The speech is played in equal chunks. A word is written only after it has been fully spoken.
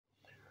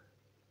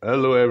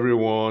Hello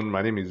everyone,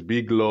 my name is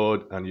Big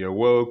Lord and you're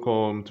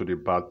welcome to the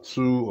part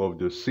 2 of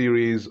the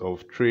series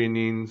of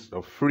trainings,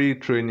 of free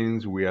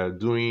trainings we are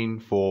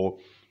doing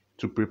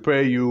to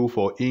prepare you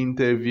for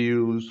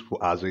interviews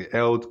as a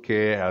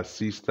healthcare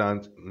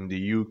assistant in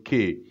the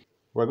UK.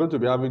 We're going to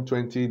be having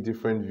 20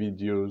 different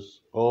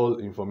videos, all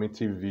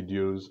informative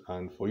videos,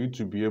 and for you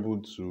to be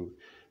able to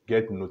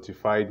get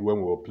notified when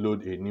we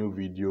upload a new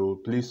video,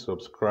 please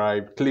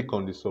subscribe. Click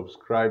on the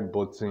subscribe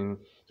button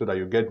so that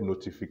you get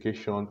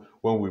notification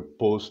when we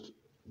post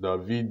the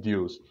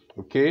videos.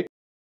 Okay,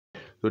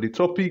 so the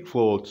topic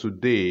for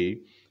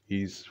today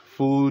is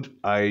food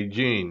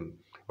hygiene.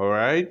 All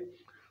right,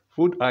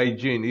 food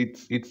hygiene,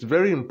 it's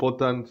very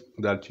important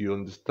that you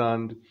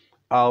understand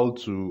how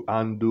to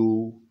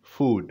handle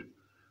food,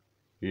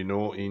 in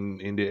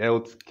the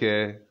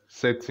healthcare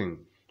setting.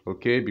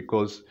 Okay,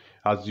 because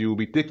as you'll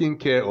be taking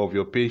care of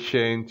your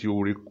patient,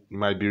 you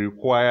might be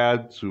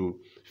required to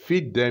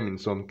feed them in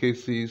some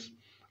cases,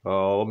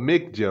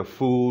 make their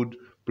food,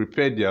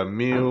 prepare their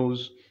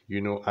meals,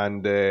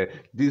 and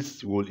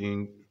this will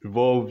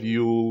involve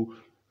you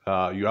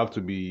have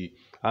to be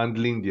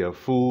handling their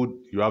food,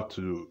 you have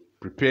to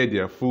prepare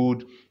their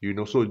food,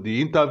 so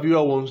the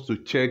interviewer wants to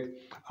check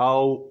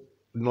how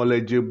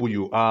knowledgeable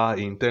you are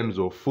in terms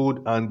of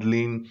food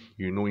handling,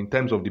 in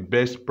terms of the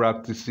best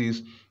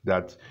practices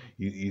that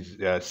is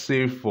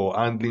safe for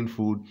handling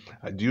food.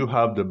 Do you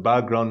have the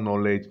background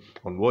knowledge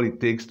on what it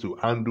takes to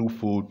handle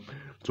food,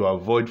 to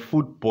avoid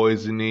food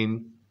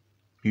poisoning,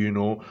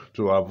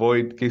 to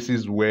avoid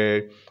cases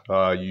where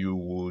you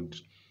would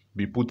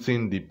be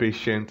putting the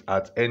patient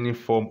at any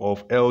form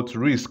of health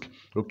risk.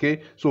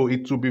 Okay, so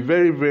it will be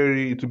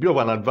it will be of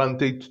an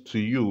advantage to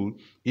you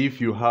if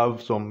you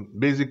have some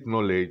basic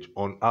knowledge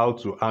on how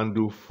to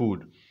handle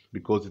food,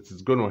 because it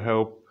is going to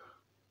help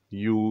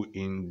you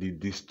in the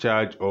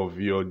discharge of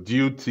your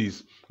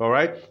duties. All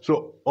right,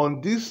 so on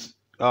this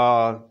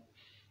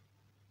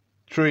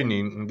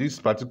training, in this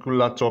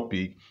particular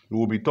topic, we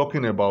will be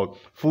talking about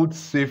food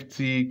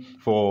safety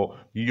for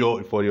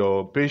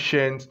your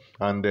patients,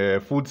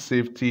 and food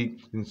safety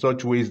in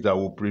such ways that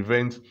will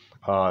prevent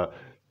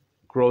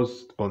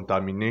cross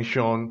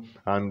contamination,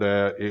 and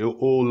a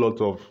whole lot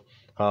of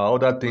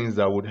other things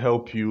that would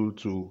help you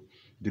to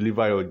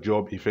deliver your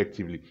job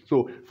effectively.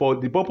 So for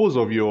the purpose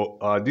of your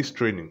this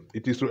training,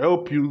 it is to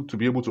help you to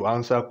be able to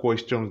answer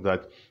questions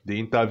that the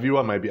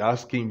interviewer might be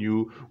asking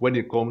you when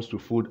it comes to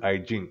food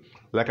hygiene.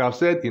 Like I've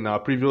said in our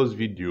previous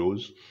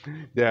videos,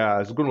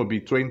 there's going to be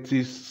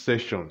 20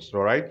 sessions.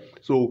 All right,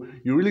 so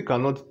you really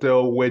cannot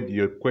tell where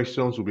your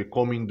questions will be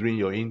coming during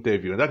your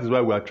interview, and that is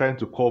why we are trying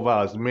to cover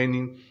as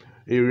many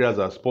areas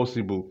as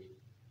possible,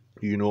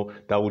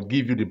 that would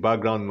give you the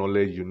background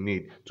knowledge you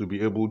need to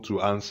be able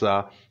to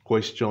answer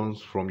questions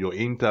from your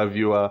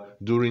interviewer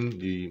during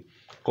the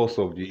course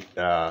of the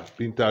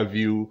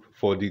interview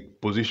for the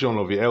position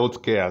of a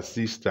healthcare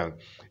assistant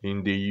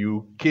in the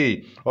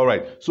UK. All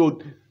right, so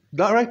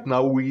that right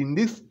now, we in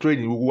this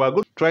training, we are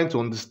going to try to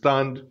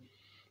understand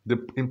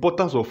the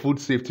importance of food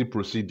safety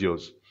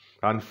procedures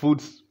and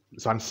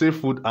safe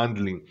food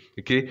handling,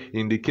 okay,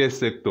 in the care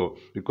sector,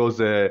 because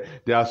there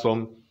are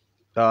some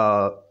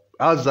uh,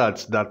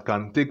 hazards that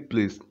can take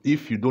place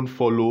if you don't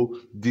follow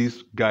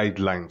these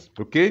guidelines.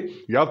 Okay,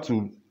 you have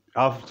to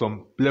have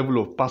some level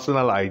of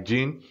personal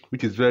hygiene,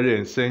 which is very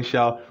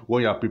essential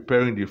when you are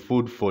preparing the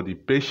food for the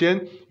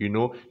patient. You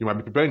might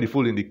be preparing the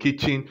food in the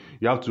kitchen.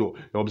 You have to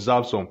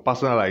observe some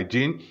personal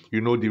hygiene.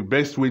 The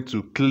best way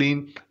to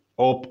clean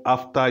up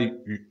after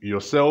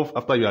yourself,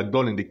 after you are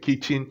done in the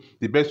kitchen,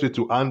 the best way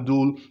to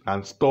handle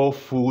and store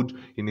food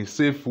in a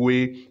safe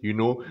way,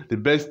 the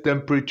best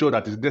temperature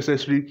that is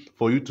necessary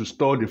for you to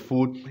store the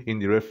food in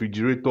the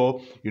refrigerator.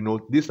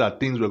 These are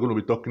things we're going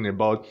to be talking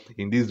about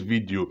in this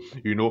video.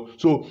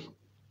 So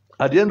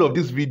at the end of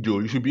this video,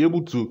 you should be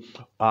able to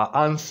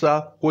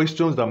answer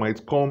questions that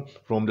might come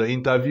from the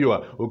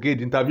interviewer. Okay,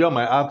 the interviewer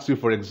might ask you,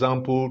 for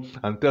example,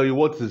 and tell you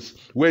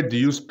where do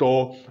you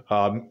store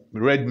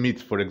red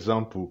meat, for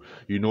example.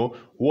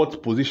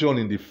 What position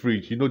in the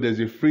fridge. There's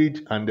a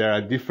fridge and there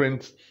are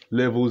different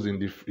levels in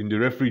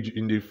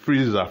the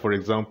freezer, for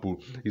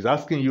example. He's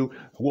asking you,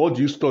 what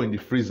do you store in the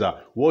freezer?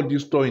 What do you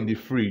store in the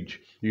fridge?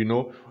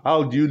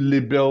 How do you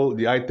label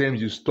the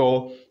items you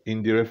store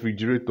in the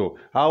refrigerator?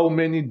 How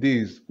many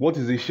days? What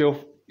is the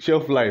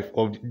shelf life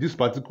of this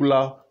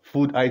particular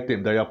food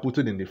item that you are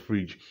putting in the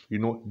fridge?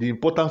 The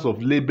importance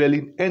of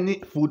labeling any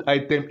food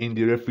item in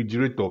the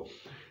refrigerator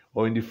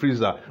or in the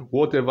freezer,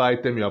 whatever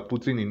item you are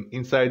putting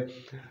inside,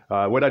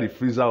 whether the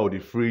freezer or the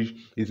fridge,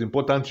 it's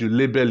important you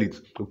label it.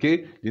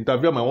 Okay, the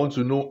interviewer might want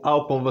to know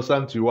how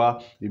conversant you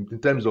are in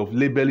terms of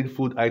labeling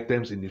food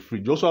items in the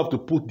fridge. You also have to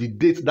put the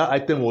date that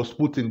item was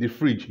put in the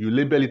fridge. You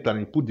label it and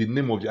you put the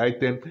name of the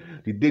item,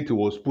 the date it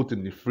was put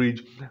in the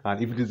fridge,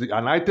 and if it is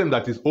an item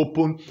that is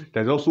open,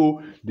 there's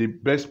also the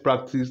best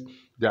practice,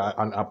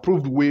 an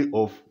approved way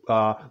of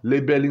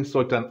labeling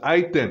such an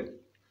item.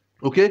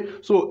 Okay,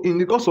 so in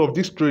the course of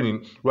this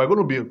training, we are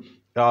going to be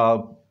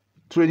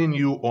training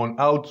you on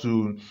how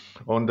to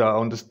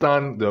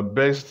understand the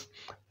best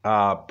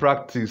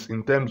practice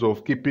in terms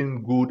of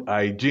keeping good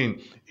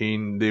hygiene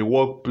in the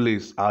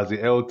workplace as a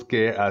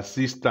healthcare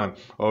assistant.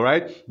 All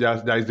right,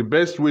 that is the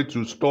best way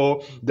to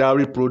store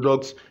dairy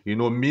products,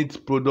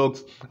 meat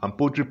products and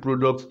poultry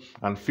products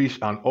and fish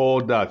and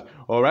all that.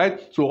 All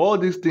right, so all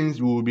these things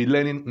we will be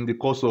learning in the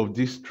course of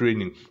this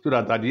training, so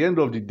that at the end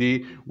of the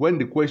day, when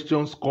the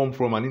questions come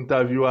from an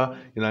interviewer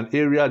in an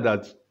area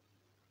that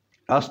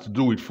has to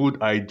do with food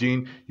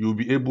hygiene, you'll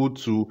be able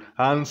to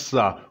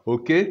answer.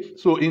 Okay,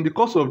 so in the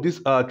course of this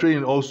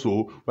training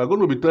also, we're going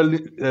to be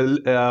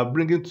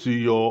bringing to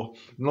your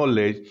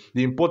knowledge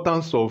the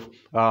importance of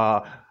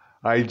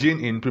hygiene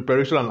in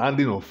preparation and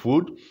handling of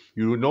food.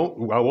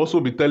 I'll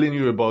also be telling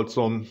you about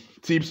some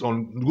tips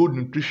on good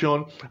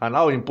nutrition and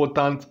how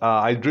important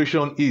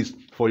hydration is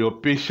for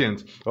your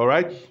patients. All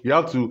right, you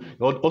have to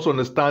also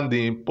understand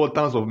the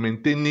importance of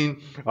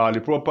maintaining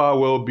the proper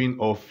well-being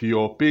of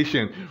your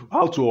patient,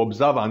 how to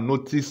observe and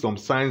notice some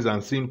signs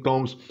and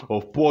symptoms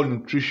of poor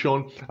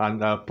nutrition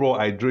and poor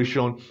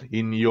hydration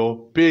in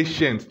your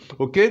patients.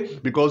 Okay,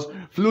 because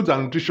fluids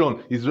and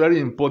nutrition is very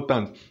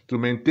important to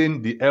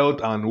maintain the health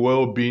and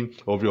well-being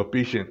of your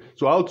patient.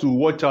 So how to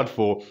watch out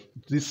for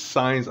these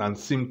signs and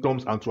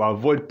symptoms and to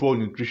avoid poor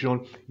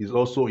nutrition is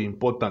also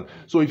important.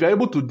 So if you're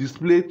able to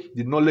display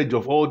the knowledge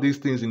of all these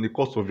things in the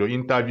course of your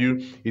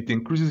interview, it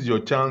increases your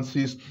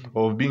chances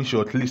of being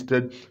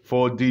shortlisted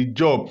for the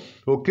job.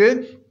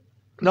 Okay,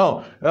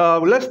 now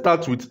let's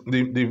start with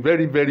the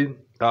very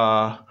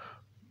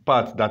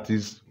part that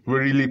is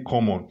really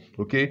common.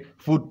 Okay,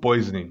 food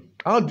poisoning.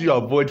 How do you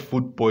avoid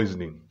food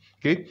poisoning?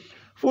 Okay,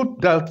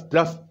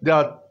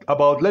 that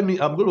about I'm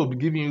going to be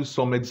giving you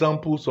some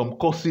examples, some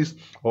causes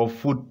of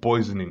food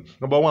poisoning.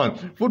 Number one,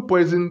 food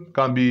poisoning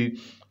can be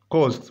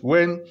caused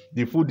when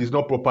the food is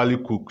not properly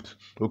cooked.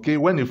 Okay,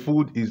 when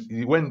there's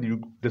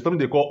something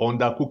they call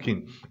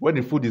undercooking. When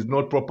the food is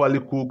not properly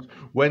cooked,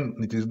 when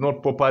it is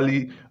not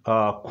properly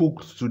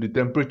cooked to the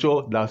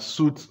temperature that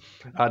suits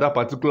that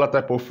particular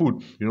type of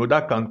food,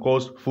 that can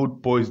cause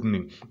food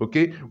poisoning.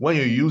 Okay, when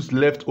you use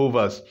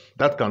leftovers,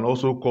 that can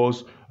also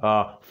cause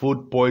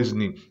food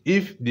poisoning.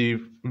 If the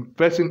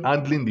person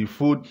handling the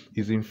food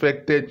is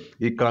infected,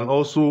 it can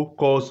also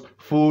cause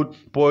food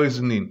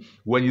poisoning.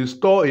 When you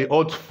store a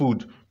hot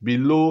food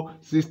below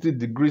 60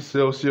 degrees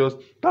Celsius,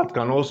 that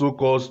can also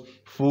cause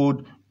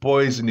food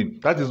poisoning.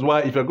 That is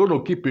why if you're going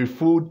to keep a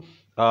food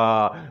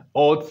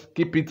hot,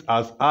 keep it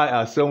as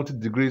high as 70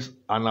 degrees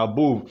and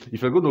above.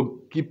 If you're going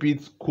to keep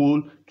it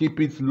cool, keep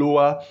it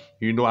lower,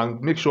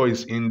 and make sure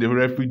it's in the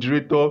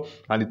refrigerator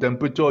and the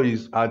temperature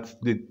is at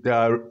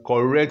the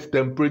correct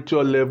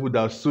temperature level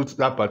that suits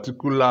that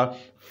particular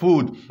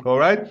food. All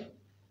right.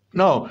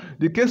 Now,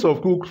 the case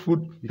of cooked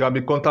food, it can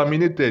be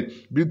contaminated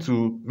due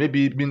to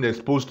maybe being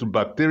exposed to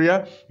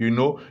bacteria.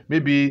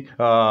 Maybe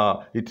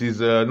it is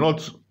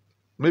not,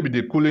 maybe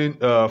the cooling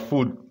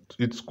food,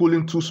 it's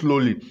cooling too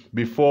slowly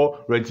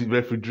before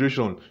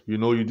refrigeration.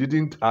 You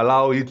didn't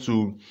allow it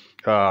to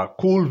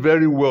cool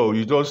very well.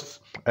 You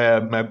just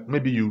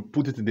maybe you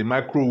put it in the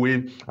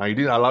microwave and you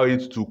didn't allow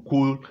it to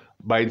cool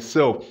by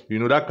itself.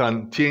 That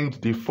can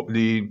change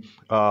the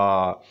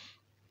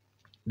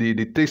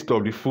taste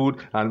of the food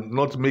and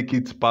not make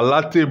it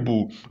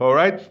palatable. All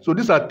right, so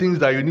these are things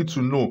that you need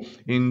to know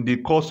in the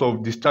course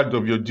of discharge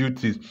of your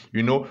duties.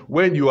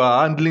 When you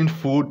are handling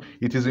food,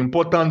 it is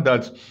important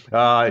that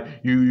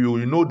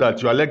you know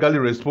that you are legally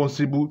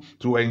responsible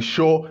to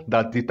ensure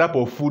that the type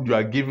of food you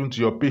are giving to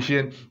your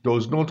patient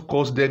does not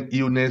cause them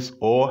illness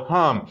or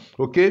harm.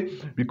 Okay,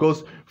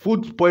 because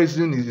food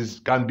poisoning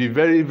can be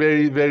very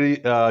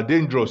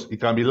dangerous. It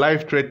can be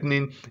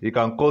life-threatening. It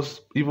can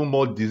cause even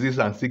more disease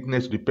and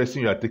sickness to the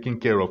person you are taking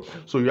care of.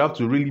 So you have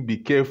to really be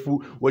careful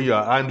when you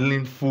are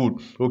handling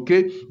food.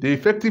 Okay, the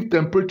effective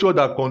temperature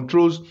that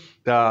controls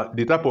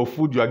the type of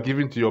food you are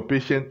giving to your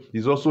patient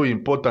is also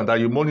important, that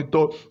you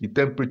monitor the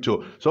temperature.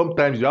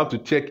 Sometimes you have to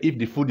check if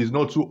the food is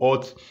not too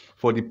hot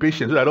for the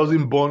patient, so that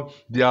doesn't burn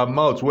their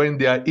mouth when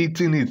they are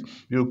eating it.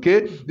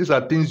 Okay, these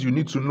are things you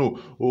need to know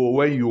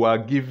when you are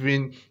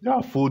giving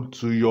food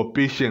to your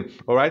patient.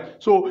 All right,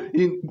 so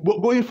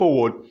going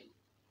forward,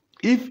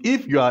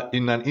 if you are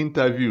in an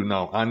interview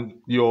now and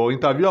your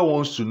interviewer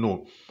wants to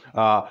know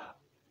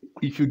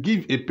if you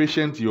give a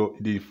patient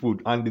the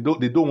food and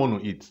they don't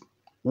want to eat,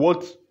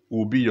 what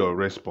will be your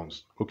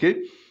response?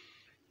 Okay,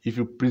 if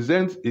you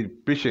present a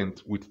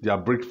patient with their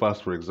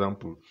breakfast, for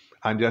example,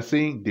 and they are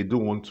saying they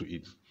don't want to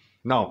eat,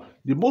 now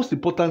the most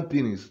important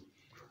thing is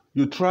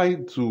you try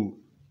to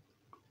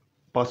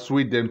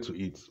persuade them to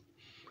eat.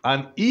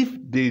 And if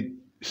they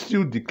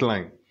still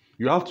decline,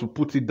 you have to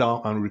put it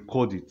down and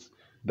record it,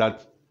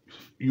 that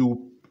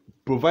you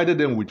provided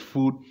them with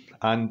food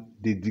and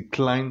they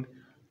declined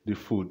the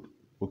food.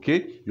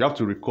 Okay, you have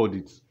to record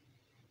it,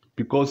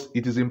 because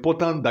it is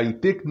important that you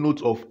take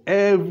note of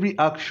every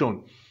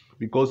action,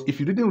 because if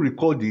you didn't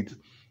record it,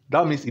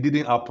 that means it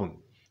didn't happen.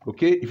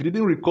 Okay, if you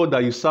didn't record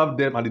that you served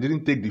them and they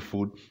didn't take the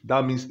food,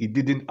 that means it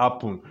didn't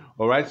happen.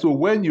 All right, so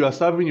when you are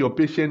serving your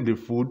patient the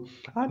food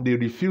and they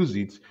refuse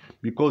it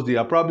because they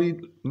are probably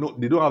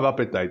they don't have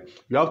appetite,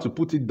 you have to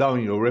put it down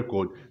in your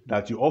record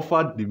that you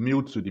offered the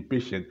meal to the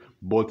patient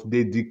but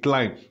they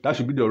decline. That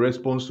should be the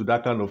response to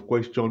that kind of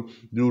question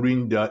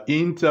during the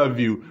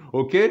interview.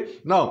 Okay,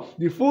 now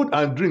the food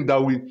and drink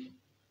that we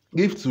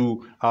give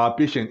to our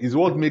patient is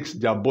what makes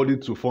their body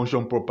to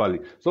function properly.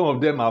 Some of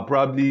them are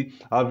probably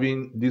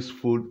having this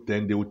food,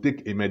 then they will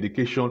take a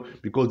medication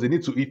because they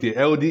need to eat a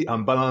healthy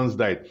and balanced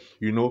diet,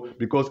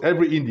 because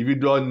every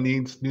individual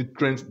needs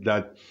nutrients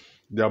that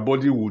their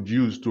body would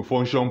use to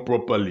function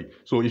properly.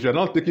 So if you're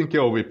not taking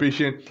care of a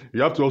patient,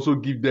 you have to also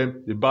give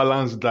them a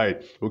balanced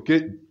diet.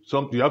 Okay,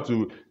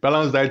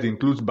 balanced diet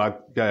includes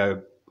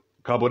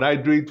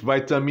carbohydrate,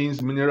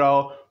 vitamins,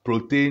 mineral,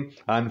 protein,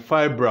 and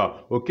fiber.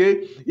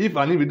 Okay, if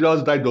an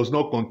individual's diet does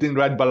not contain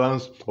right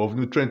balance of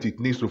nutrients it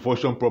needs to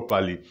function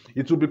properly,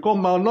 it will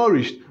become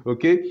malnourished.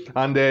 Okay,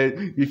 and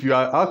if you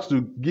are asked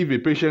to give a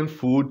patient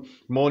food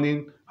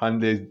morning and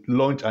there's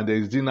lunch and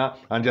there's dinner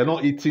and you're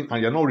not eating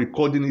and you're not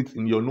recording it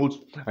in your notes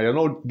and you're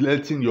not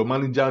letting your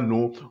manager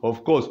know,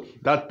 of course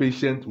that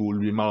patient will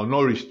be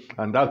malnourished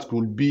and that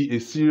could be a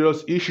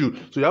serious issue.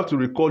 So you have to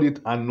record it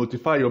and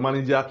notify your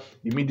manager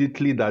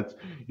immediately that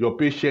your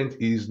patient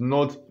is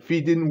not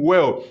feeding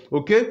well.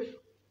 Okay,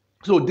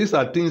 so these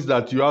are things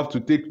that you have to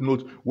take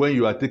note when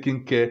you are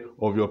taking care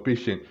of your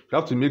patient. You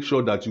have to make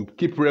sure that you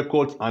keep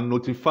records and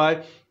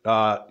notify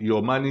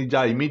your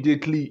manager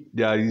immediately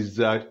there is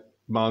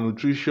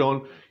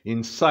malnutrition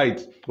in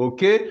sight.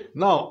 Okay,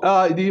 now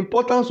the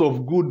importance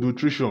of good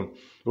nutrition.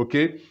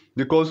 Okay,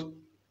 because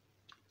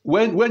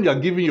when you are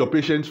giving your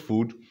patients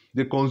food,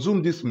 they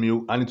consume this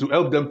meal and it will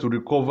help them to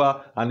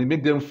recover and it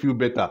make them feel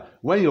better.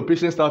 When your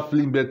patients start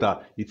feeling better,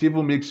 it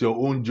even makes your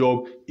own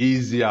job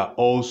easier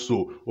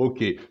also.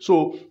 Okay,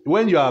 so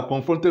when you are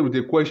confronted with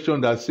a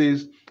question that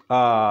says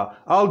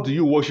how do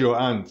you wash your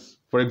hands,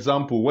 for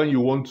example, when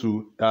you want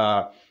to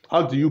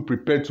how do you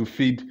prepare to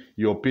feed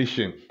your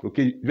patient?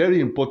 Okay,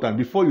 very important.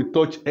 Before you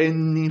touch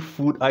any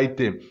food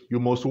item, you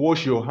must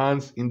wash your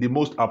hands in the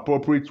most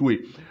appropriate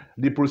way.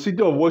 The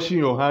procedure of washing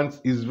your hands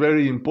is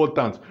very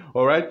important.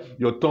 All right,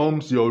 your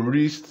thumbs, your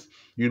wrists,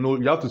 you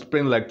have to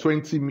spend like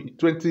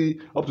 20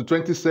 up to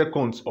 20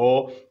 seconds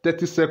or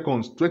 30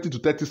 seconds, 20 to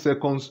 30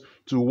 seconds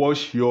to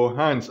wash your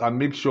hands and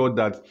make sure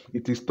that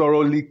it is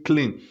thoroughly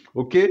clean.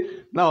 Okay,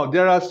 now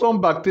there are some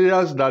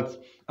bacteria that,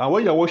 and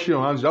when you're washing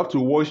your hands, you have to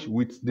wash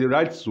with the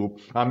right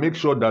soap and make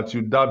sure that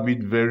you dab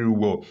it very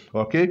well.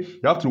 Okay,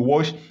 you have to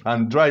wash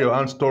and dry your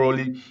hands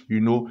thoroughly,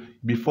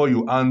 before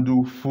you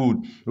handle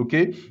food.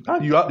 Okay,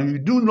 and you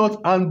do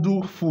not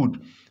handle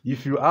food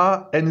if you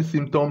have any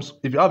symptoms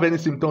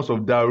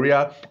of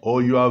diarrhea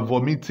or you are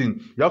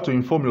vomiting. You have to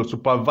inform your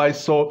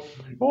supervisor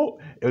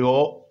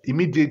or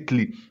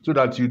immediately so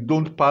that you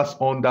don't pass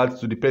on that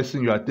to the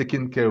person you are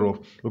taking care of.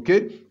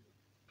 Okay,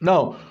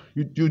 now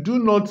you do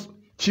not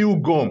chew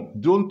gum.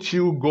 Don't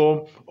chew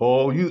gum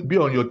or you be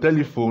on your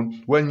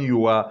telephone when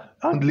you are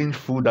handling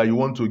food that you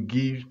want to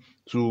give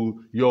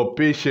to your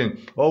patient.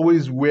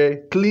 Always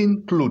wear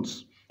clean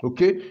clothes.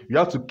 Okay, you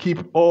have to keep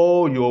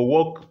all your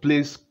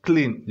workplace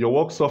clean, your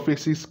work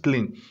surfaces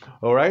clean.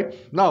 All right,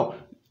 now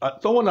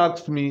someone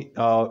asked me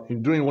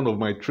during one of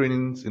my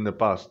trainings in the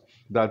past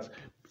that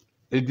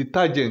a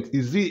detergent,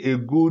 is it a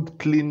good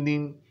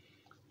cleaning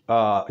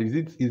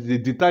is a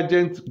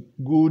detergent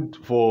good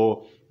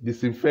for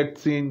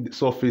disinfecting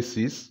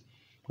surfaces?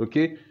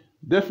 Okay,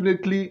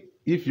 definitely.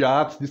 If you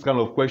are asked this kind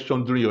of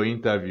question during your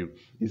interview,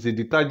 is a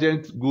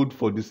detergent good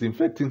for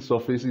disinfecting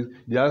surfaces?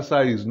 The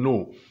answer is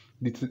no.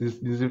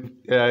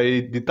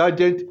 A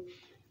detergent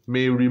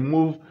may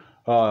remove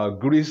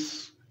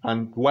grease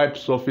and wipe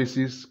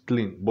surfaces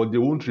clean, but they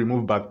won't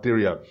remove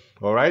bacteria.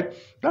 All right,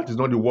 that is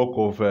not the work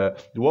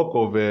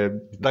of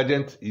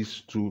detergent.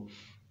 Is to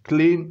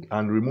clean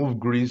and remove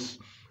grease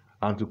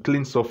and to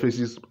clean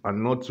surfaces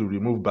and not to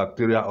remove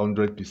bacteria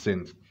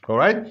 100%. All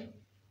right,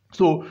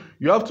 so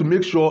you have to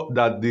make sure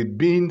that the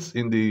bins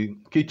in the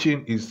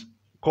kitchen is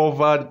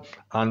covered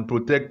and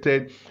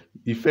protected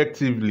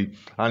effectively,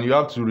 and you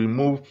have to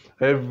remove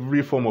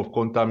every form of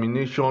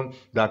contamination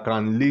that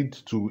can lead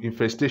to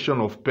infestation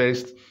of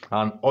pests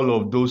and all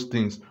of those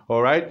things.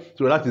 All right,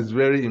 so that is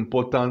very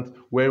important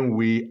when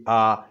we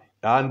are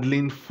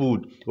handling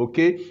food.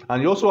 Okay,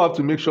 and you also have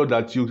to make sure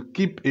that you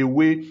keep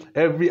away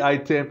every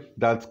item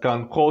that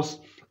can cause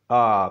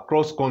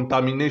cross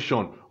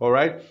contamination. All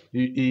right,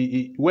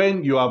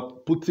 when you are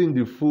putting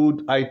the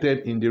food item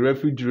in the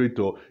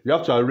refrigerator, you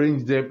have to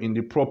arrange them in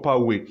the proper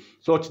way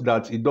such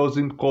that it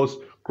doesn't cause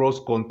cross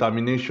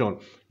contamination.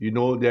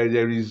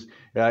 There is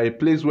a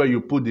place where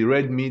you put the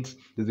red meat,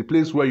 there's a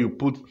place where you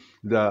put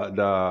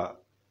the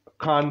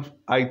canned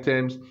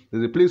items.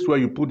 There's a place where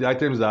you put the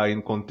items that are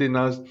in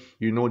containers.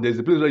 There's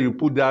a place where you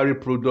put dairy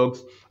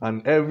products,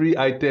 and every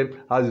item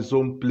has its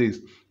own place.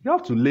 You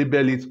have to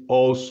label it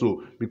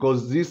also,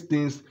 because these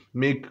things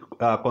make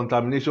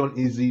contamination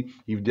easy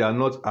if they are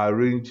not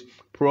arranged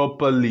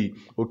properly.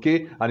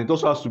 Okay, and it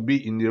also has to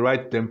be in the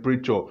right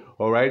temperature.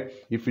 All right,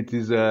 if it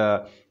is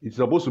it's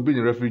supposed to be in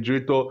the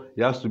refrigerator,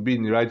 it has to be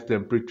in the right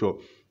temperature.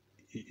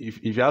 If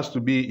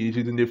it's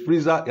in the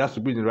freezer, it has to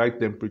be in the right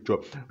temperature.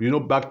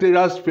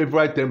 Bacteria's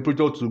favorite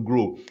temperature to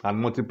grow and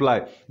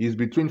multiply is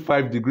between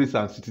 5 degrees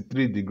and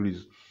 63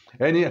 degrees.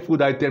 Any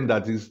food item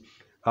that is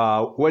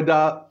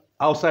whether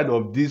outside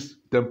of this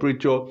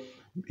temperature,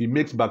 it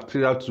makes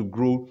bacteria to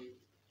grow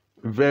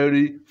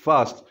very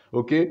fast.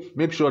 Okay,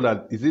 make sure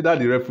that it's either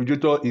the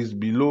refrigerator is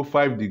below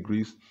 5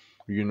 degrees,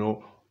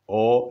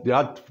 or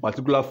that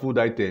particular food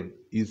item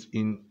is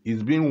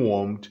being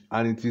warmed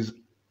and it is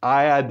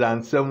higher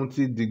than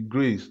 70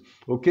 degrees.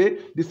 Okay,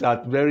 these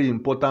are very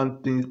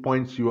important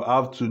points you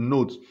have to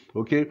note,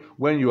 okay,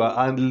 when you are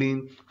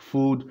handling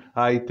food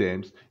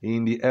items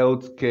in the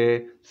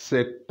healthcare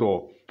sector.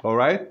 All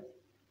right,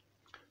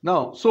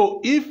 now,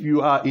 so if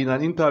you are in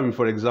an interview,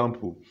 for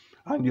example,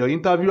 and your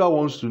interviewer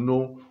wants to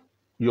know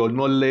your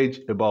knowledge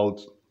about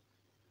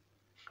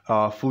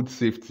food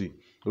safety,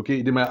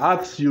 okay, they might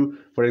ask you,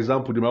 for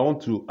example, they might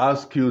want to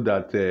ask you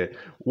that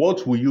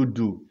what will you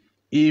do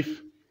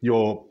if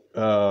your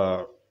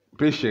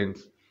patient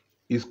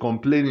is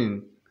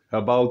complaining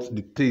about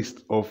the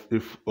taste of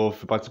a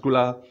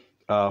particular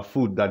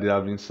food that they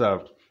have been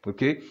served.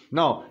 Okay,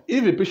 now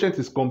if a patient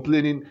is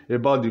complaining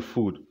about the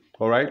food,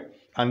 all right,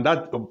 and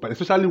that,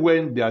 especially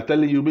when they are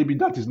telling you maybe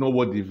that is not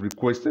what they've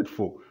requested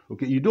for,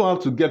 okay, you don't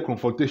have to get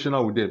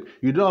confrontational with them.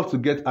 You don't have to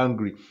get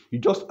angry. You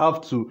just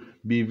have to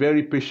be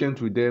very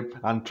patient with them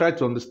and try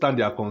to understand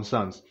their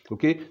concerns.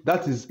 Okay,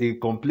 that is a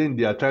complaint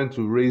they are trying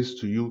to raise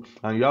to you,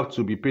 and you have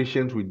to be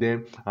patient with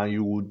them, and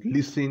you would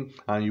listen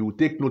and you will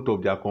take note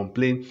of their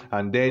complaint,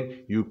 and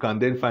then you can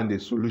then find a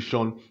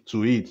solution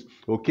to it.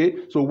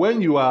 Okay, so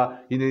when you are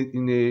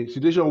in a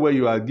situation where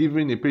you are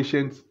giving a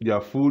patient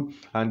their food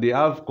and they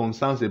have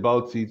concerns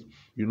about it,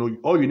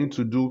 all you need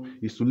to do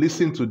is to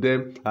listen to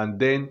them, and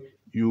then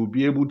you'll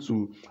be able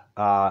to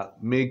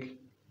make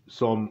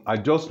some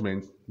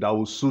adjustments that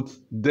will suit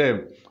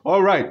them.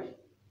 All right,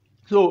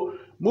 so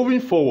moving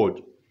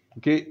forward,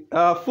 okay,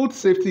 food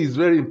safety is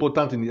very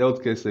important in the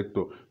healthcare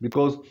sector,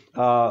 because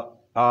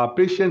our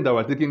patients that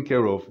we're taking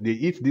care of, they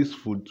eat this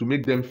food to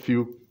make them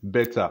feel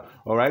better.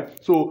 All right,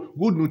 so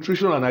good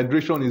nutrition and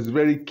hydration is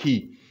very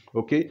key.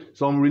 Okay,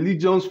 some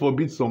religions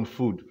forbid some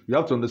food. You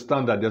have to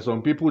understand that there's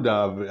some people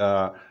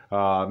that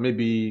are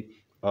maybe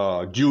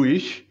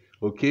Jewish.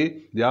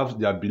 Okay, they have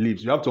their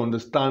beliefs. You have to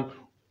understand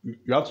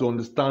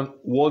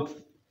what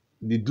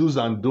the do's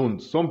and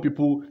don'ts. Some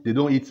people, they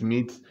don't eat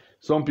meat.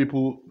 Some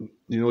people,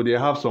 they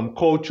have some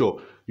culture.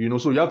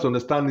 So you have to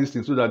understand these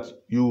things so that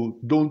you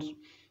don't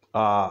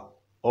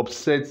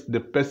upset the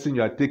person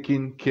you are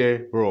taking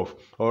care of.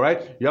 All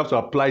right, you have to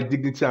apply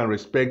dignity and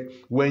respect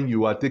when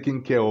you are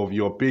taking care of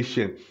your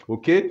patient.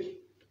 Okay,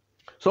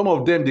 some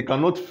of them, they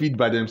cannot feed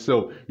by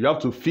themselves. You have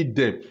to feed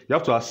them. You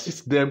have to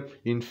assist them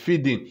in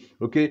feeding.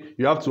 Okay,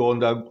 you have to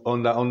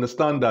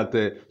understand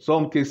that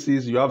some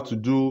cases you have to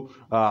do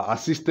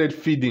assisted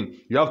feeding.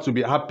 You have to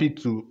be happy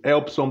to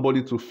help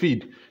somebody to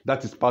feed.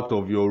 That is part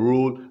of your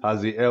role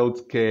as a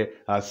healthcare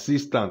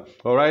assistant.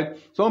 All right,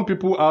 some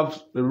people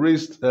have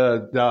risk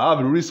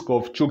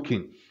of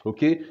choking.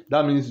 Okay,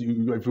 that means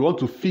if you want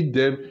to feed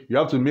them, you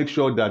have to make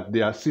sure that they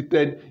are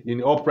seated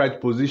in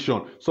upright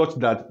position such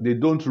that they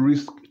don't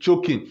risk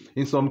choking.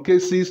 In some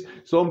cases,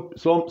 some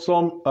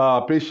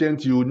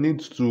patients, you need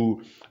to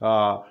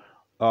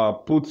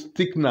put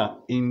thickener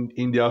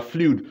in their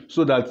fluid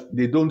so that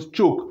they don't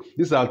choke.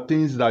 These are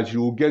things that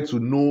you will get to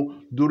know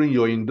during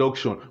your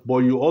induction. But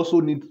you also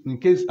need, in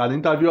case an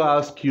interviewer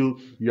asks you,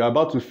 you are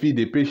about to feed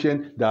a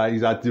patient that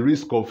is at the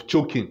risk of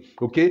choking.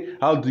 Okay,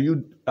 how do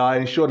you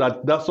ensure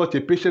that such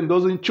a patient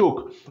doesn't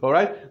choke? All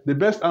right, the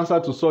best answer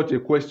to such a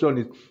question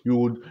is you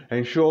would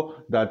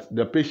ensure that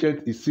the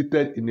patient is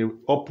seated in an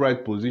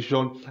upright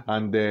position,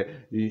 and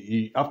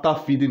after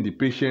feeding the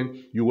patient,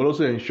 you will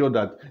also ensure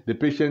that the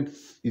patient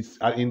is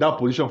in that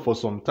position for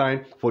some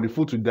time for the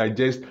food to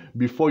digest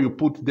before you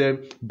put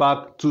them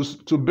back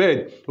to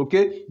bed.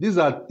 Okay, these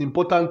are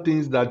important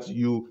things that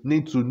you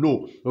need to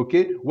know.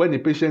 Okay, when a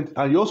patient,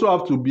 and you also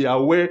have to be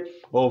aware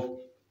of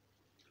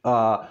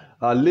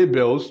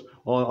labels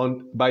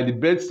on by the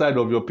bedside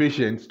of your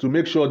patients to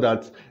make sure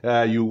that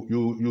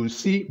you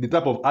see the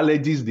type of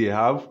allergies they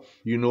have,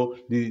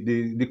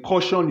 the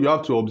caution you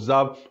have to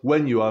observe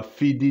when you are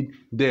feeding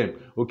them.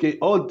 Okay,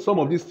 some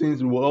of these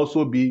things will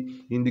also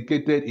be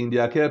indicated in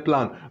their care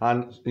plan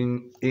and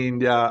in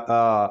their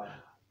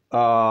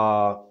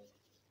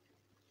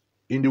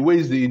in the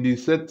ways in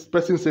the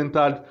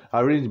person-centered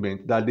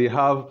arrangement that they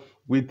have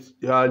with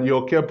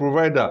your care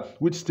provider,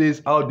 which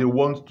states how they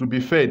want to be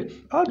fed,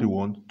 how they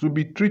want to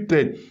be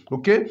treated.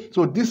 Okay,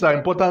 so these are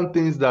important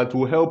things that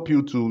will help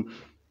you to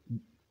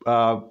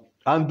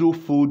handle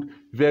food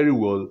very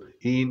well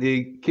in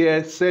a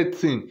care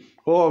setting.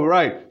 All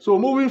right, so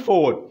moving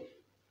forward,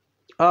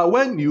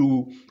 when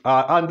you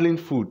are handling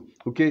food,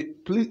 okay,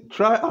 please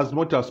try as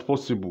much as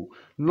possible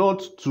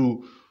not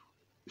to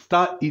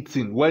start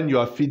eating when you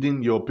are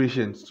feeding your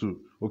patients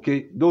too.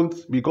 Okay,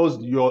 don't, because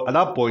you're at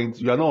that point,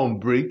 you are not on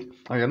break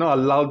and you're not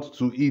allowed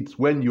to eat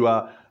when you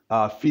are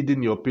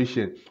feeding your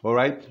patient. All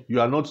right, you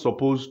are not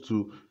supposed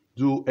to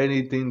do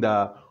anything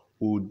that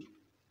would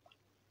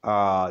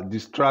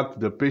distract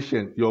the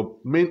patient. Your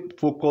main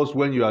focus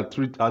when you are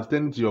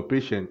attending to your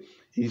patient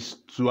is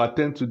to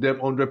attend to them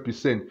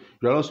 100%.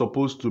 You are not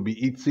supposed to be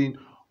eating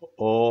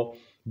or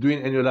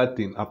doing any other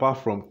thing apart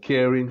from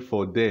caring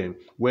for them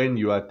when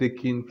you are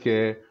taking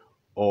care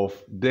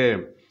of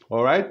them.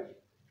 All right,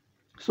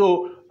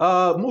 so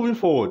moving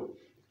forward,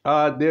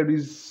 there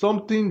is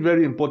something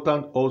very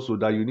important also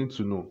that you need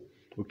to know.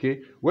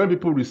 Okay, when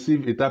people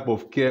receive a type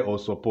of care or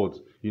support,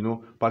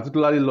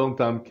 particularly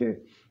long-term care,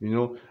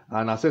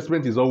 an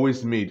assessment is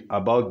always made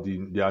about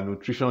their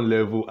nutrition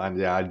level and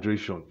their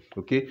hydration.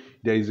 Okay,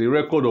 there is a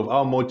record of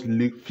how much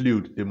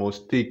fluid they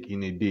must take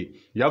in a day.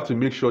 You have to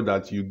make sure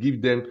that you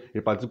give them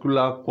a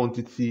particular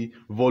quantity,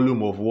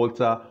 volume of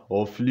water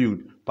or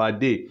fluid per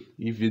day.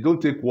 If you don't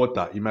take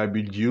water, it might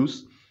be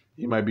juice,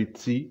 it might be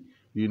tea,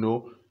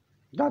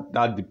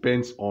 that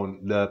depends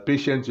on the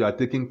patient you are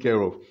taking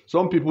care of.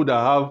 Some people that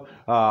have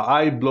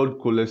high blood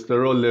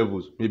cholesterol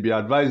levels may be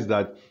advised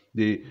that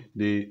they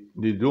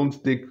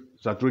don't take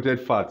saturated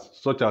fats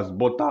such as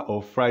butter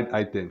or fried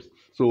items.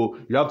 So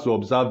you have to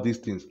observe these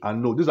things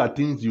and know these are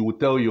things you will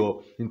tell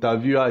your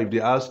interviewer if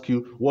they ask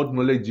you what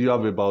knowledge do you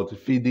have about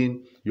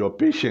feeding your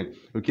patient.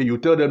 Okay, you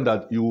tell them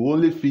that you will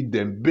only feed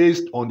them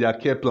based on their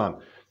care plan.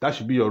 That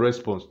should be your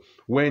response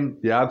when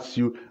they ask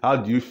you how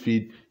do you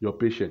feed your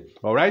patient.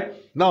 All right,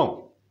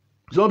 now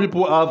some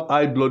people have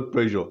high blood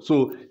pressure,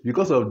 so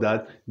because of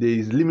that there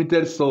is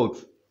limited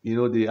salt.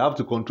 They have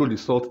to control the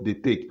salt they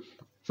take.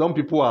 Some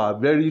people are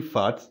very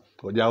fat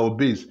or they are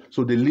obese,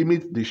 so they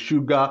limit the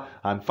sugar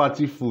and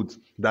fatty foods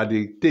that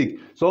they take.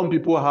 Some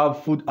people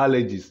have food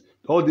allergies.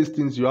 All these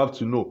things you have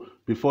to know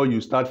before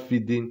you start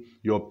feeding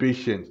your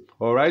patient.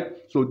 All right,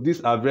 so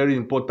these are very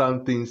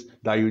important things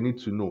that you need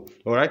to know.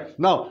 All right,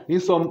 now in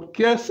some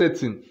care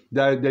setting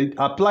they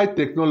apply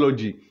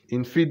technology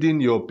in feeding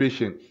your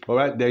patient. All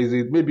right, there is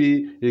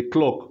maybe a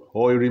clock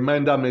or a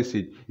reminder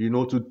message,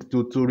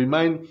 to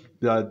remind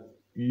that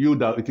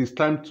it is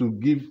time to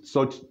give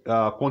such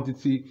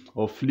quantity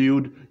of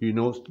fluid,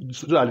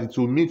 so that it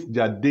will meet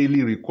their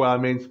daily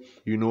requirements,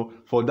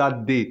 for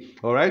that day.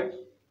 All right,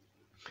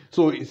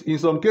 so in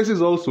some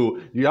cases also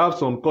you have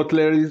some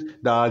cutleries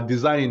that are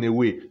designed in a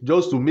way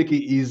just to make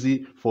it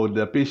easy for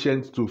the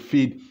patient to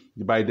feed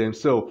by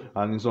themselves,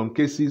 and in some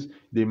cases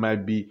they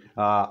might be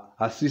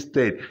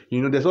assisted.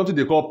 There's something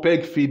they call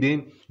peg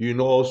feeding.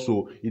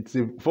 Also it's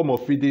a form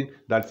of feeding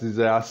that is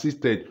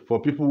assisted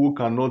for people who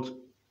cannot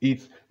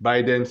eat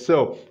by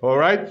themselves. All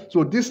right,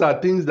 so these are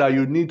things that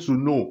you need to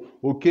know,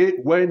 okay,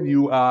 when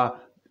you are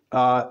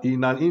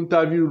in an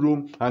interview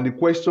room and the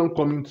question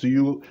coming to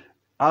you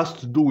has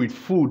to do with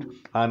food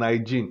and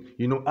hygiene.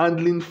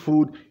 Handling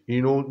food,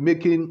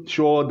 making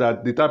sure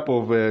that the type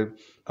of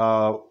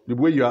the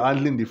way you are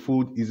handling the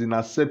food is in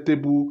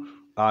acceptable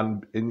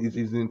and it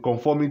is in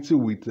conformity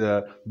with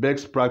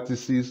best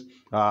practices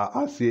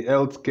as a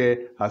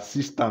healthcare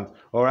assistant.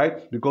 All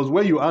right, because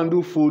when you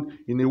handle food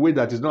in a way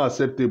that is not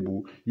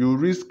acceptable, you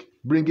risk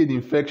bringing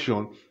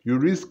infection, you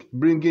risk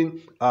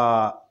bringing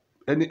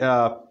any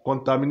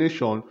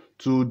contamination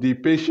to the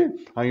patient,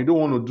 and you don't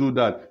want to do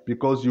that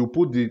because you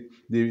put the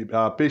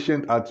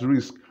patient at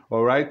risk,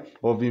 all right,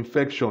 of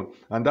infection,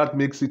 and that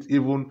makes it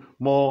even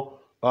more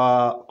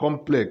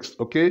complex.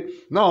 Okay,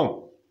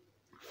 now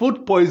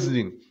food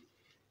poisoning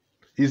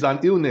is an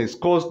illness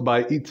caused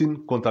by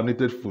eating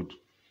contaminated food.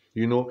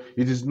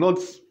 It is not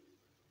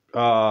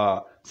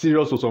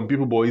serious for some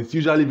people, but it's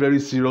usually very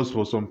serious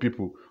for some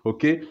people.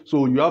 Okay,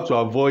 so you have to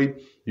avoid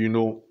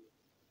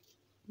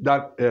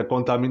that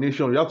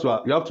contamination. You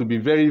have to be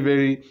very,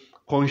 very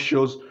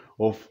conscious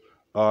of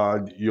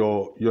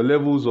your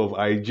levels of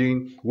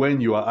hygiene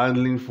when you are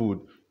handling food,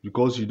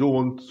 because you don't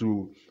want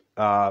to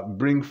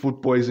bring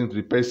food poison to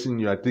the person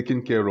you are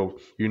taking care of.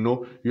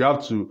 You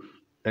have to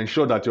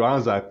ensure that your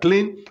hands are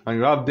clean and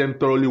you have them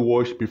thoroughly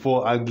washed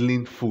before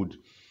handling food.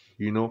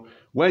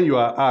 When you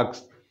are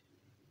asked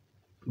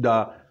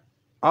that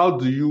how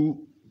do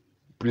you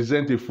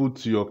present a food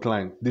to your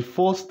client, the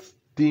first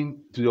thing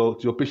to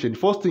your patient, the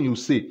first thing you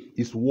say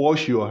is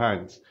wash your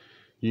hands.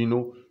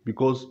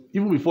 Because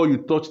even before you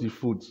touch the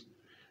food,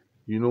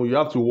 you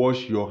have to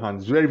wash your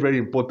hands. Very, very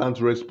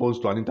important response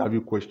to an interview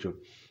question.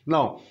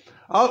 Now,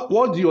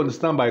 what do you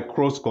understand by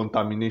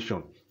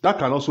cross-contamination? That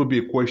can also be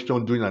a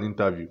question during an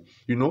interview.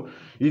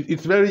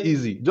 It's very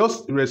easy.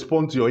 Just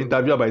respond to your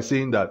interviewer by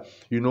saying that,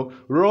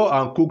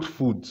 raw and cooked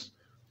foods.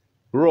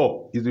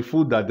 Raw is the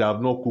food that they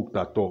have not cooked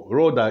at all.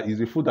 Raw that is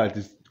the food that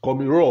is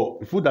coming raw,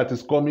 food that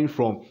is coming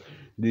from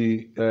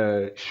the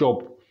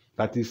shop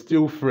that is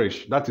still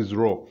fresh. That is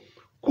raw.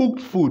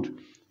 Cooked food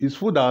is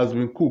food that has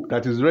been cooked,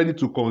 that is ready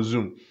to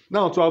consume.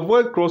 Now, to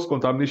avoid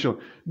cross-contamination,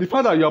 the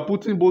fact that you are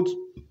putting both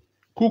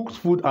cooked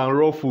food and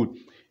raw food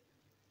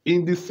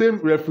in the same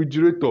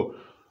refrigerator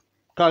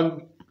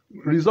can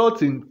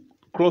result in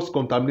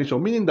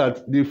cross-contamination, meaning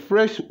that the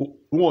fresh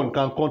one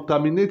can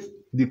contaminate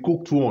the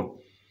cooked one.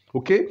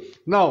 Okay,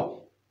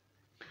 now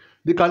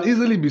they can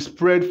easily be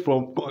spread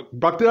from,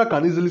 bacteria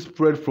can easily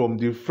spread from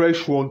the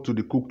fresh one to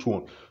the cooked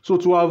one. So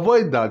to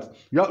avoid that,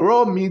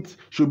 raw meat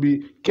should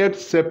be kept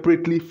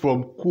separately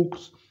from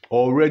cooked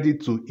or ready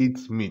to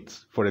eat meat,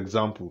 for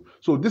example.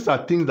 So these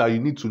are things that you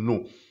need to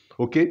know,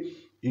 okay?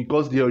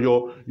 Because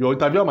your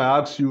interviewer might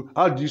ask you,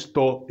 how do you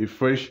store a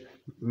fresh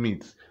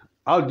meat?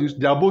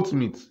 They are both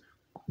meats.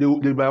 They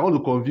might want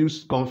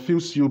to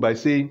confuse you by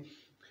saying,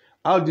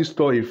 how do you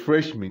store a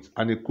fresh meat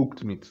and a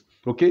cooked meat?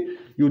 Okay,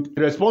 you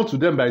respond to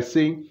them by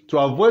saying, to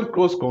avoid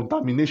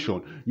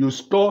cross-contamination, you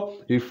store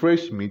a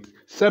fresh meat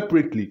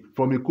separately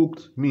from a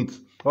cooked meat.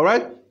 All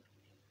right.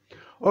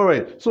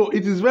 So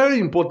it is very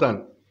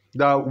important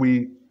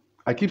that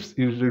I keep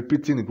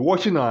repeating it,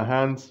 washing our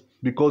hands,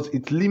 because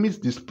it limits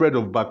the spread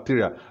of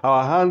bacteria.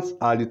 Our hands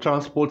are the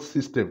transport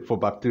system for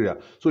bacteria.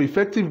 So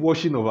effective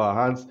washing of our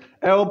hands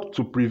help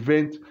to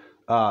prevent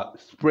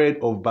spread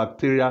of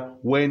bacteria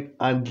when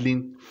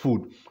handling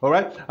food. All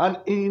right, and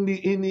in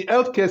the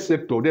healthcare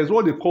sector, there's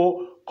what they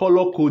call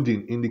color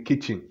coding in the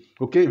kitchen.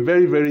 Okay,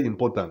 very, very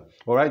important.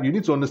 All right, you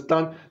need to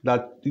understand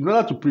that in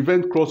order to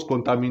prevent cross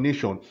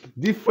contamination,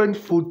 different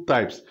food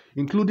types,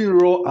 including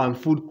raw and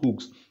food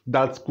cooks,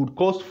 that could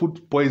cause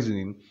food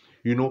poisoning,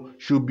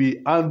 should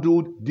be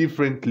handled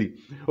differently.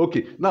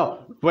 Okay,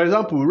 now, for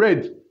example,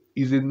 red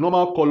is a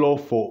normal color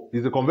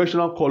is a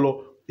conventional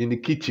color in the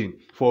kitchen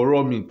for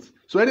raw meat.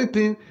 So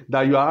anything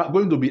that you are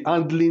going to be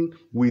handling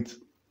with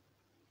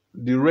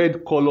the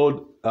red colored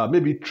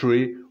maybe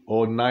tray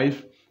or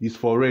knife is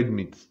for red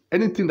meat.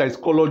 Anything that is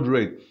colored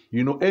red,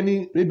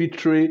 any maybe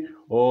tray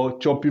or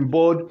chopping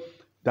board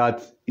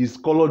that is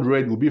colored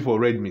red will be for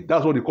red meat.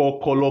 That's what they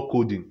call color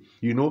coding,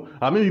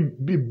 and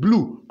maybe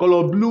blue.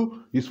 Color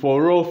blue is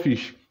for raw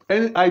fish.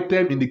 Any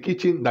item in the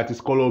kitchen that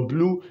is color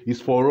blue is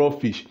for raw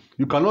fish.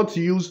 You cannot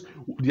use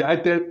the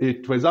item,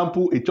 for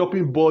example, a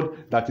chopping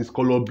board that is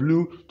color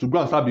blue to go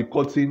and start be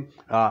cutting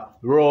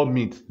raw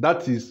meat.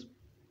 That is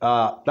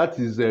wrong,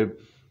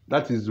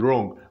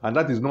 and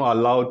that is not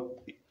allowed,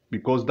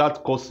 because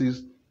that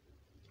causes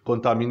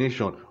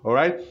contamination. All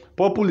right.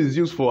 Purple is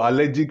used for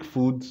allergic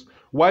foods.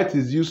 White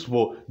is used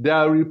for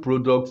dairy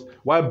products,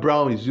 while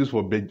brown is used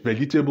for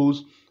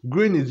vegetables.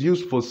 Green is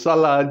used for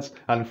salads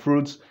and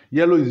fruits.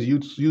 Yellow is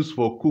used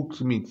for cooked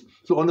meat.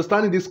 So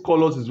understanding these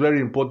colors is very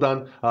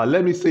important.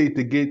 Let me say it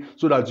again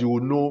so that you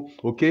will know.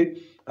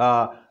 Okay.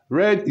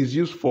 Red is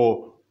used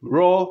for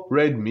raw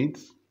meat.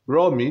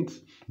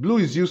 Blue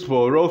is used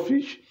for raw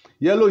fish.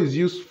 Yellow is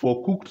used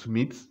for cooked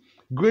meat.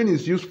 Green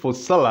is used for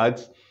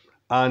salads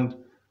and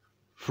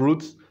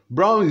fruits.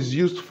 Brown is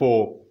used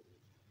for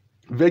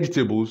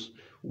vegetables.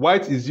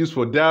 White is used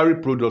for dairy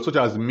products such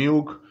as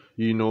milk,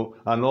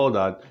 and all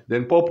that.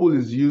 Then purple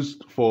is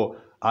used for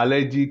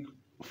allergic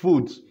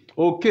foods.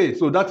 Okay,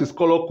 so that is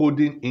color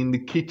coding in the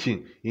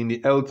kitchen, in the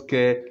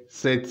healthcare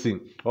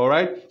setting. All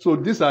right, so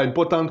these are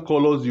important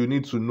colors you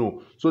need to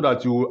know so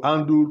that you will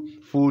handle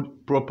food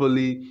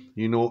properly,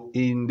 in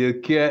the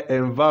care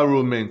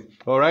environment.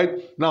 All right,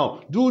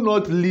 now do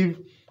not leave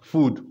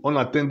food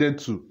unattended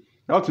to.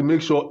 You have to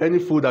make sure any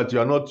food that you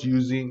are not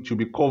using should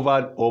be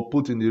covered or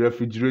put in the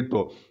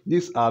refrigerator.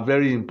 These are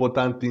very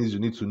important things you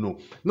need to know.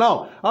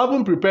 Now,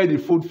 having prepared the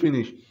food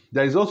finish,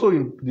 there is also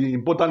the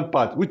important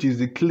part, which is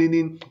the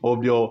cleaning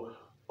of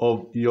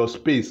your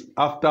space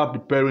after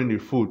preparing the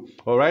food.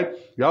 All right,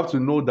 you have to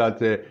know that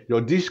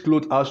your dish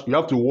clothes, you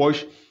have to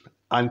wash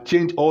and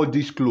change all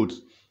dish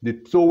clothes. The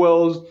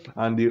towels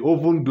and the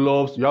oven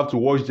gloves, you have to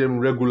wash them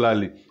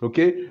regularly.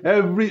 Okay,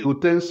 every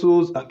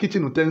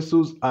kitchen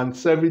utensils and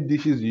serving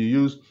dishes you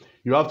use,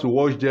 you have to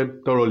wash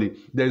them thoroughly.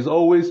 There is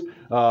always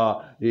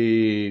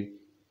a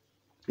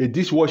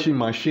dishwashing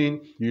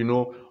machine,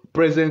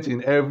 present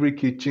in every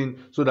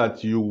kitchen so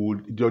that your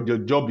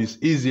job is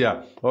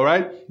easier. All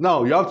right,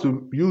 now you have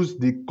to use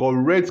the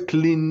correct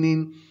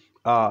cleaning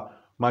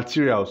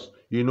materials,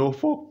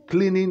 for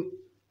cleaning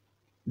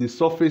the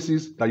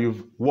surfaces that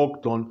you've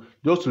worked on,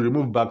 just to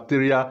remove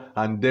bacteria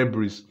and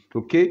debris,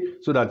 okay,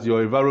 so that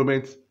your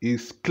environment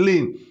is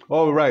clean.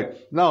 All right,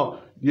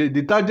 now the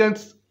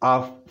detergents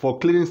are for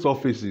cleaning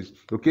surfaces,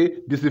 okay,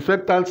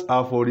 disinfectants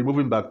are for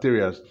removing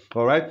bacteria.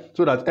 All right,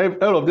 so that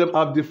all of them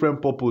have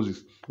different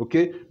purposes.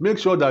 Okay, make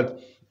sure that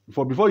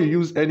before you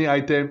use any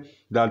item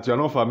that you are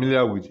not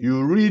familiar with,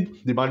 you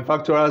read the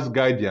manufacturer's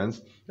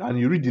guidance and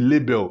you read the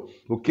label.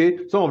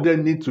 Okay, some of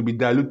them need to be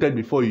diluted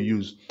before you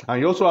use,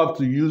 and you also have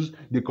to use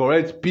the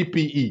correct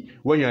PPE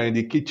when you are in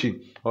the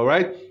kitchen. All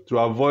right, to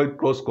avoid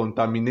cross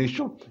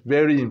contamination.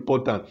 Very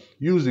important.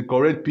 Use the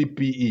correct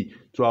PPE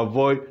to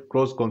avoid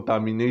cross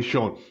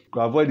contamination, to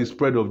avoid the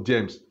spread of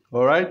germs.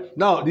 All right.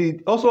 Now,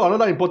 also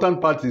another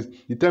important part is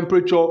the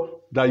temperature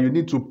that you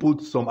need to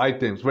put some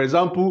items. For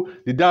example,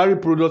 the dairy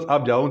products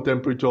have their own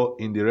temperature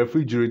in the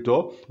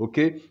refrigerator.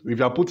 Okay. If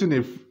you are putting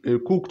a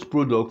cooked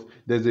product,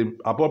 there's an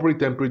appropriate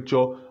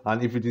temperature,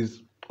 and if it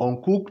is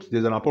uncooked,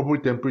 there's an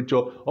appropriate temperature.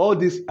 All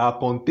these are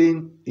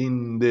contained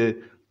in the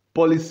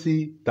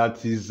policy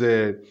that is,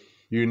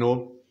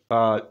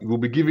 will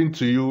be given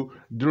to you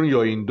during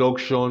your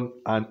induction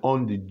and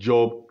on the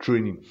job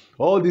training.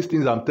 All these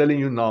things I'm telling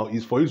you now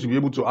is for you to be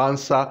able to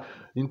answer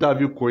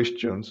interview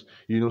questions,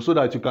 so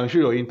that you can show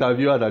your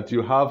interviewer that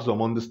you have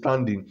some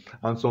understanding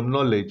and some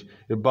knowledge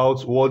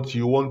about what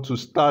you want to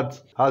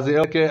start as a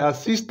healthcare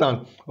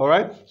assistant. All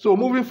right. So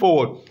moving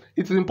forward,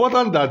 it is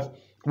important that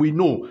we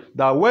know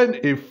that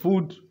when a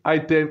food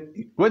item,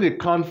 when a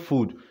canned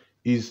food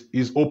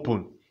is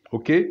open,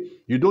 okay,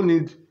 you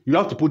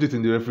have to put it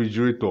in the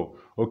refrigerator.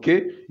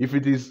 Okay, if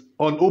it is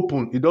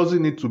unopened, it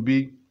doesn't need to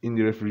be in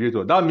the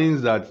refrigerator. That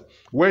means that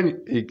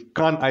when a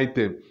canned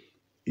item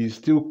is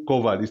still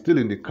covered, it's still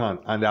in the can,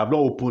 and they have not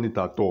opened it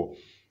at all,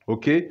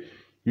 okay,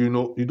 you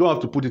don't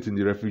have to put it in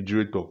the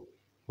refrigerator.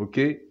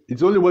 Okay,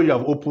 it's only when you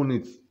have opened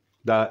it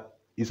that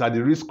it's at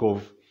the risk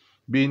of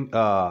being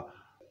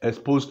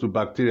exposed to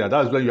bacteria.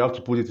 That's when you have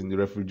to put it in the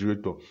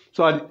refrigerator.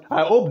 So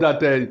I hope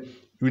that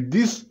with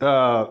this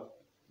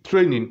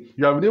training,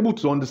 you have been able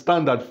to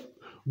understand that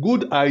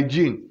good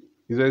hygiene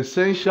is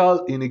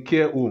essential in a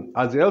care home.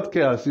 As a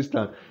healthcare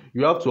assistant,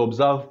 you have to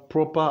observe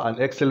proper and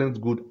excellent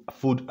good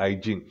food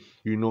hygiene,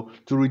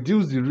 to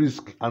reduce the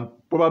risk and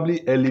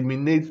probably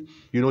eliminate,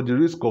 the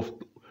risk of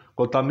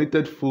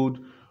contaminated food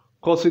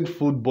causing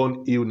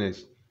foodborne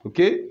illness.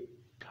 Okay?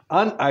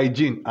 Hand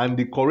hygiene and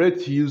the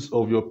correct use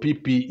of your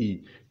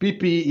PPE.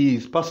 PPE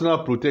is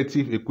personal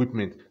protective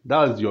equipment.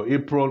 That's your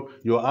apron,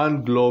 your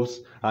hand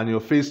gloves, and your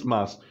face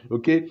mask.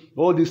 Okay?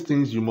 All these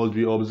things you must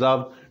be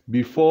observed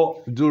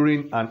before,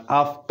 during, and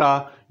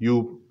after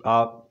you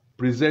are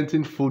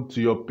presenting food to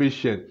your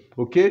patient.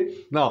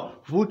 Okay, now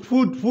food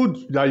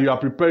that you are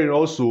preparing,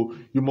 also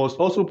you must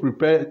also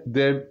prepare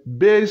them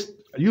based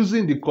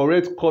using the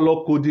correct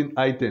color coding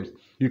items.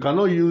 You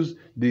cannot use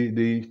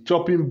the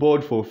chopping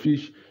board for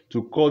fish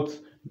to cut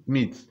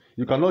meat.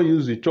 You cannot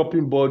use the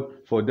chopping board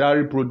for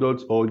dairy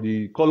products or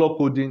the color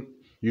coding.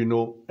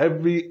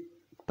 Every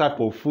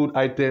type of food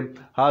item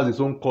has its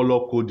own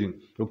color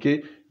coding.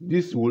 Okay,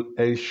 this will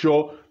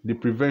ensure the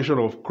prevention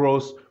of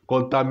cross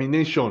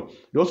contamination.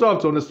 You also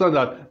have to understand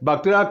that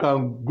bacteria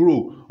can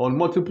grow on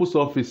multiple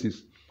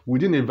surfaces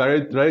within a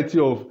variety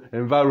of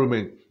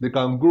environment. They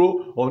can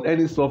grow on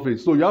any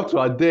surface, so you have to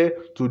adhere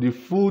to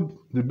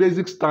the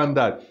basic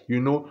standard,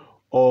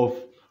 of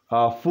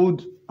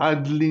food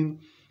handling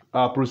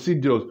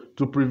procedures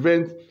to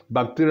prevent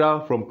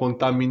bacteria from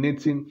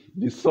contaminating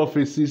the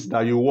surfaces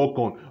that you work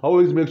on.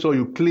 Always make sure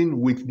you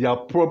clean with the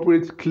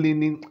appropriate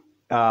cleaning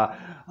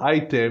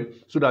item,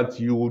 so that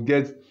you will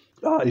get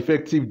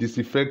effective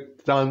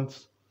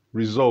disinfectant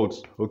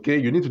results. Okay,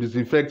 you need to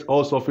disinfect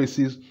all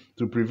surfaces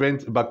to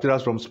prevent bacteria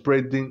from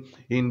spreading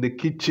in the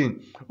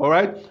kitchen. All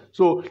right,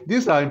 so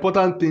these are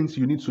important things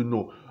you need to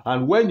know,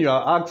 and when you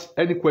are asked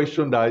any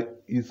question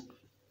that is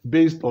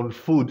based on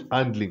food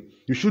handling,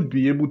 you should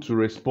be able to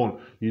respond.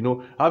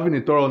 Having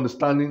a thorough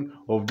understanding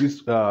of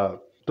this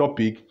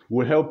topic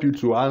will help you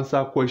to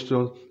answer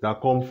questions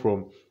that come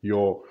from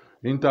your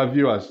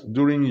interviewers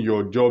during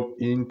your job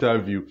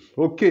interview.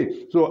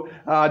 Okay, so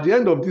at the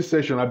end of this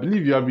session, I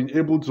believe you have been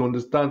able to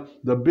understand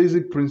the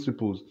basic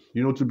principles,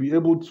 to be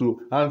able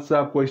to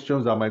answer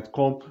questions that might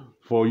come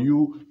for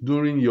you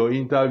during your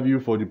interview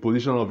for the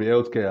position of a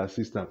healthcare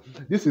assistant.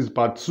 This is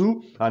part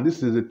 2, and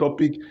this is a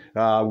topic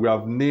we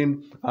have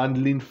named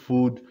handling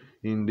food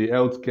in the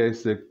healthcare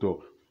sector.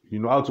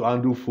 How to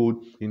handle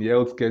food in the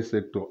healthcare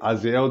sector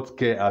as a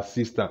healthcare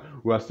assistant.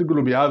 We are still going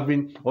to be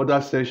having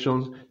other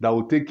sessions that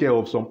will take care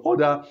of some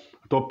other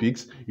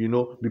topics,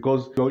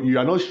 because you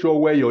are not sure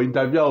where your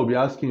interviewer will be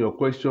asking your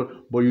question,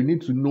 but you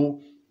need to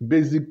know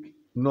basic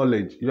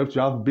knowledge. You have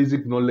to have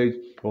basic knowledge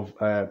of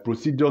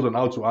procedures on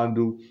how to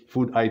handle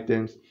food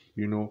items,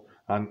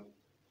 and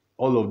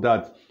all of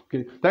that.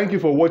 Okay, thank you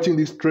for watching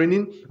this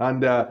training,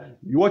 and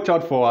you watch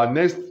out for our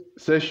next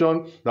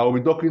session that will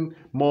be talking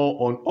more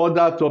on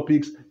other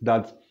topics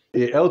that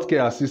a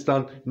healthcare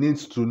assistant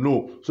needs to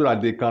know so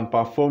that they can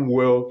perform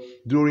well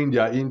during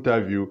their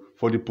interview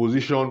for the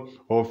position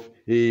of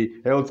a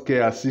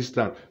healthcare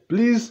assistant.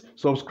 Please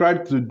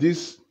subscribe to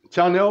this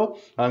channel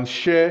and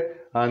share,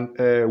 and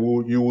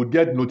you will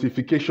get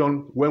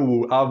notification when we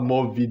will have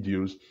more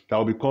videos that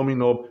will be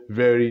coming up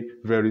very,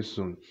 very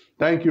soon.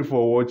 Thank you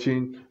for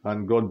watching,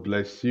 and God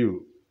bless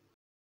you.